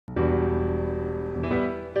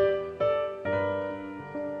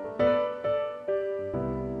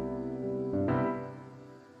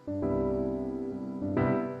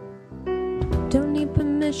don't need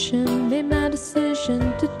permission. Made my decision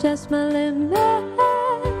to test my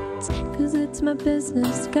limits, 'cause it's my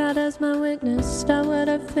business, God as my witness. Start what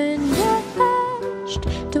I finished.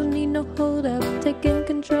 Don't need no hold up, taking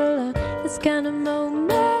control of this kind of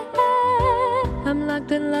moment. I'm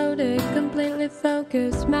locked and loaded, completely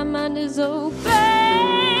focused. My mind is open.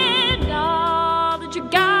 All that you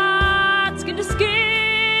got, skin to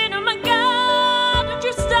skin. Oh my God, don't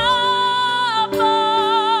you stop, boy.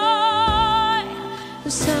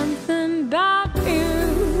 There's something about you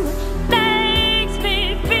makes me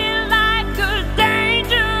feel like a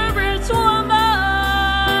dangerous woman.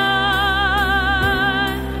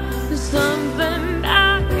 There's something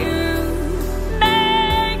about you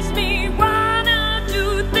makes me wanna do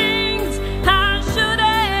things I shouldn't.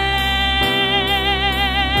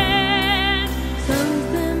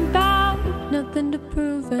 Something about nothing to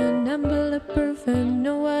prove, and I'm bulletproof and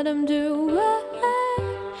know what I'm doing.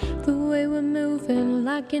 The way we're moving,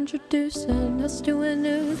 like introducing us to a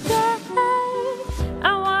new thing.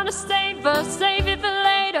 I wanna save it for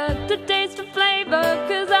later, to taste the flavor.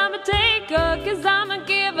 'Cause I'm a taker, 'cause I'm a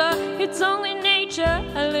giver. It's only nature,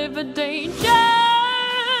 I live a danger.